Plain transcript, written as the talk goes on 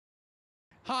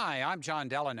Hi, I'm Jon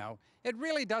Delano. It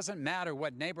really doesn't matter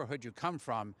what neighborhood you come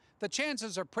from. The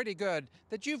chances are pretty good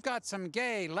that you've got some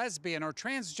gay, lesbian, or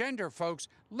transgender folks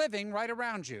living right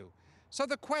around you. So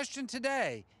the question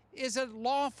today, is it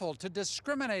lawful to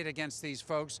discriminate against these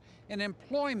folks in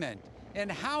employment, in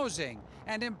housing,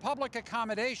 and in public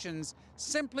accommodations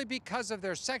simply because of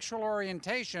their sexual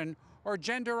orientation or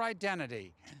gender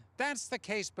identity? That's the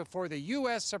case before the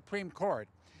U.S. Supreme Court.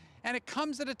 And it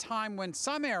comes at a time when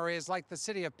some areas, like the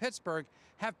city of Pittsburgh,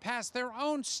 have passed their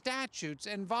own statutes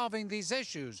involving these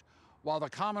issues, while the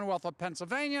Commonwealth of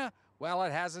Pennsylvania, well,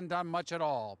 it hasn't done much at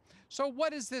all. So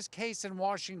what does this case in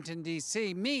Washington,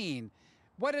 D.C. mean?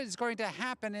 What is going to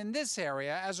happen in this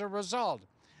area as a result?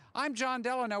 I'm Jon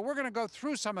Delano. We're going to go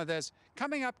through some of this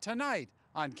coming up tonight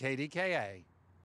on KDKA.